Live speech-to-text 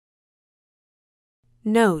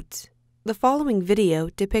Note: the following video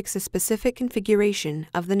depicts a specific configuration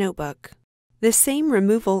of the notebook. The same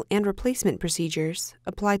removal and replacement procedures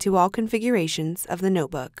apply to all configurations of the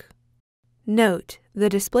notebook. Note: the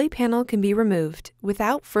display panel can be removed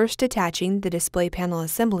without first detaching the display panel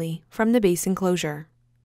assembly from the base enclosure.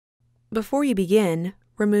 Before you begin,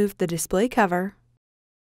 remove the display cover,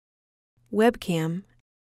 webcam,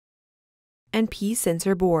 and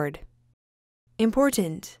P-sensor board.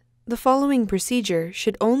 Important: the following procedure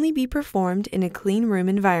should only be performed in a clean room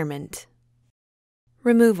environment.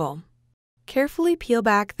 Removal: carefully peel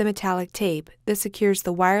back the metallic tape that secures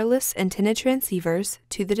the wireless antenna transceivers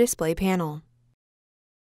to the display panel.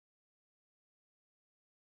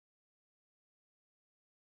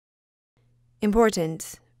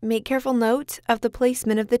 Important: make careful note of the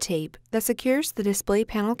placement of the tape that secures the display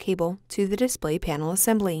panel cable to the display panel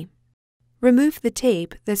assembly. Remove the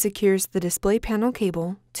tape that secures the display panel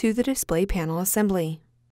cable to the display panel assembly.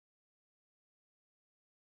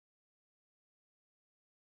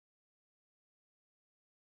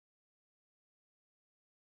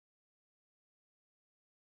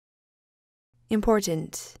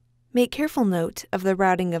 Important: make careful note of the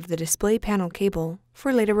routing of the display panel cable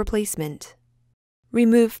for later replacement.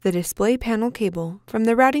 Remove the display panel cable from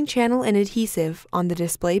the routing channel and adhesive on the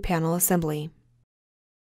display panel assembly.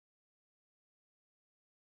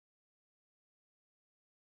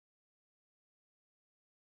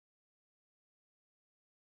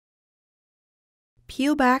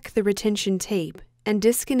 Peel back the retention tape and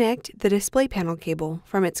disconnect the display panel cable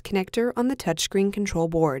from its connector on the touchscreen control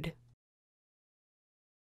board.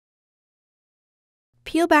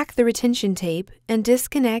 Peel back the retention tape and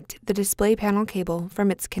disconnect the display panel cable from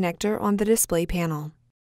its connector on the display panel.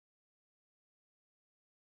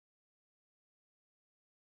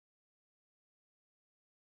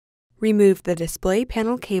 Remove the display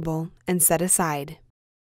panel cable and set aside.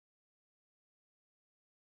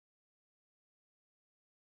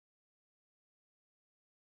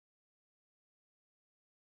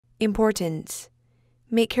 Important: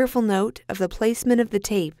 make careful note of the placement of the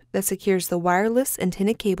tape that secures the wireless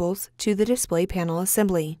antenna cables to the display panel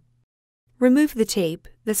assembly. Remove the tape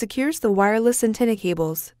that secures the wireless antenna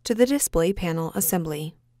cables to the display panel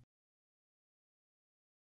assembly.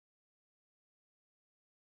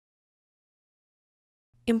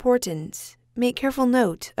 Important: make careful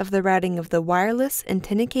note of the routing of the wireless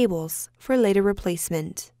antenna cables for later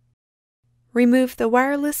replacement. Remove the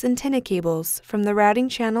wireless antenna cables from the routing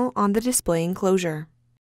channel on the display enclosure.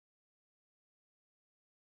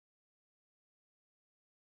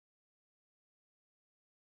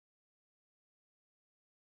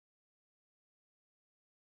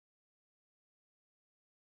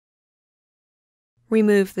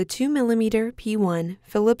 Remove the 2mm P1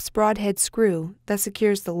 Phillips broadhead screw that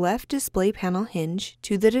secures the left display panel hinge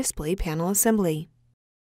to the display panel assembly.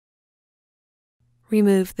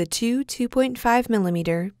 Remove the two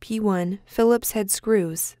 2.5mm P1 Phillips head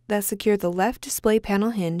screws that secure the left display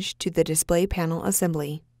panel hinge to the display panel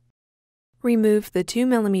assembly. Remove the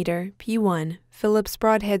 2mm P1 Phillips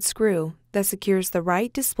broadhead screw that secures the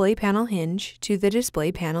right display panel hinge to the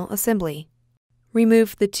display panel assembly.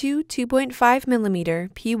 Remove the two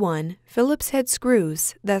 2.5mm P1 Phillips head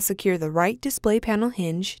screws that secure the right display panel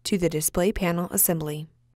hinge to the display panel assembly.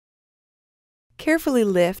 Carefully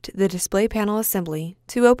lift the display panel assembly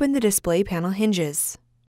to open the display panel hinges.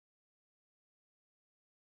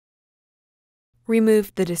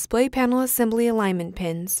 Remove the display panel assembly alignment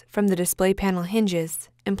pins from the display panel hinges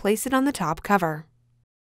and place it on the top cover.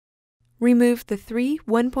 Remove the three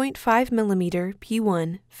 1.5mm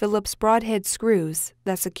P1 Phillips broadhead screws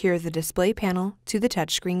that secure the display panel to the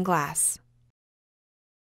touchscreen glass.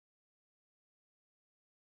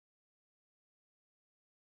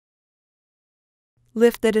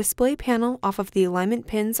 Lift the display panel off of the alignment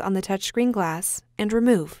pins on the touchscreen glass and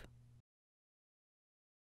remove.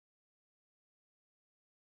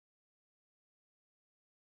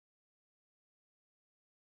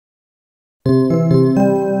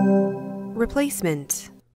 Replacement: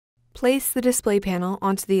 place the display panel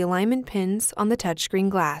onto the alignment pins on the touchscreen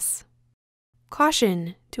glass.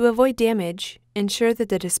 Caution: to avoid damage, ensure that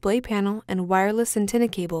the display panel and wireless antenna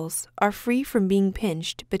cables are free from being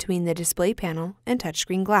pinched between the display panel and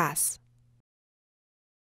touchscreen glass.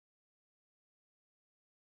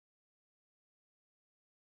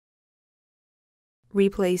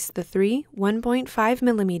 Replace the three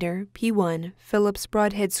 1.5mm P1 Phillips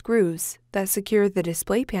broadhead screws that secure the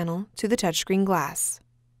display panel to the touchscreen glass.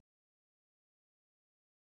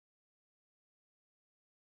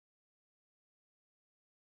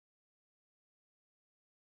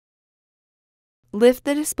 Lift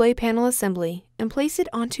the display panel assembly and place it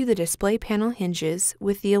onto the display panel hinges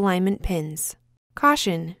with the alignment pins.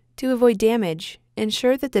 Caution! To avoid damage,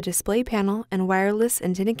 ensure that the display panel and wireless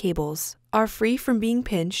antenna cables are free from being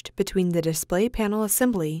pinched between the display panel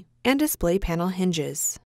assembly and display panel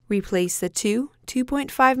hinges. Replace the two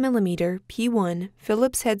 2.5mm P1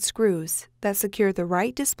 Phillips head screws that secure the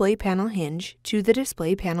right display panel hinge to the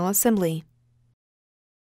display panel assembly.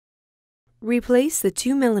 Replace the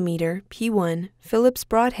 2mm P1 Phillips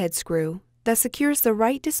broadhead screw that secures the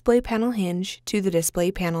right display panel hinge to the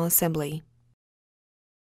display panel assembly.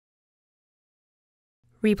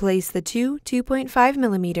 Replace the two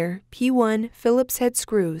 2.5mm P1 Phillips head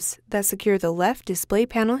screws that secure the left display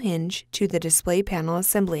panel hinge to the display panel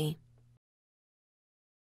assembly.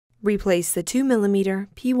 Replace the 2mm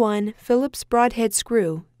P1 Phillips broadhead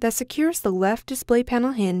screw that secures the left display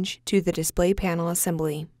panel hinge to the display panel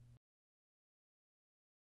assembly.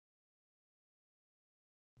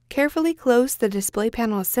 Carefully close the display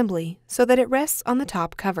panel assembly so that it rests on the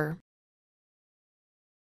top cover.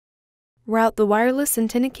 Route the wireless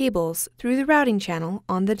antenna cables through the routing channel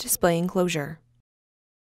on the display enclosure.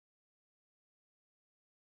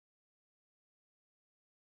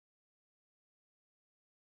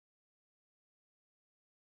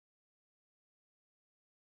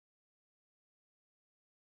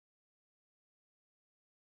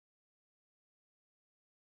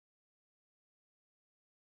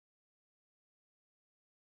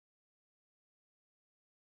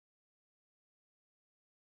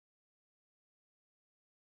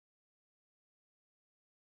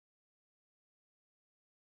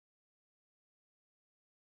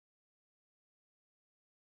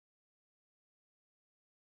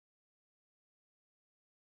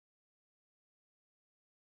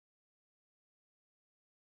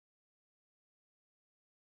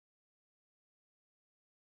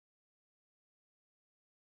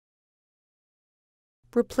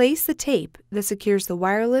 Replace the tape that secures the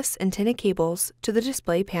wireless antenna cables to the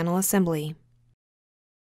display panel assembly.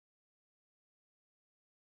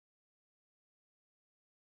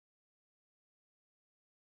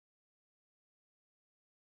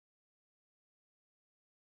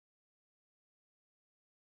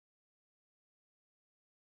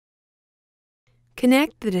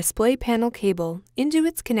 Connect the display panel cable into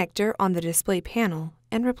its connector on the display panel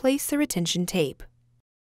and replace the retention tape.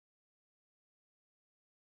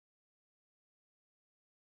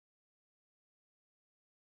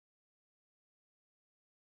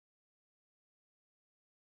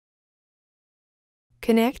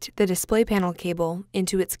 Connect the display panel cable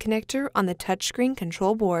into its connector on the touchscreen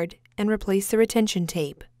control board and replace the retention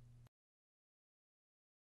tape.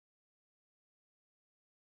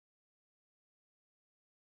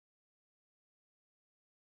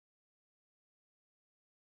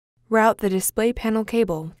 Route the display panel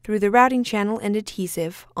cable through the routing channel and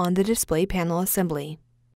adhesive on the display panel assembly.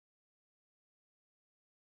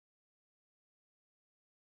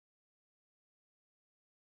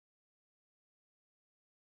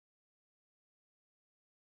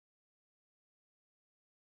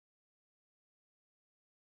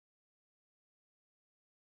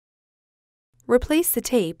 Replace the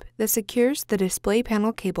tape that secures the display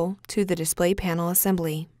panel cable to the display panel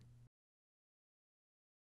assembly.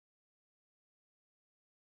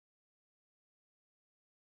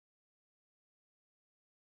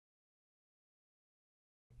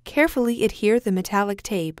 Carefully adhere the metallic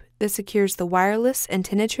tape that secures the wireless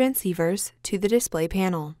antenna transceivers to the display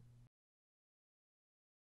panel.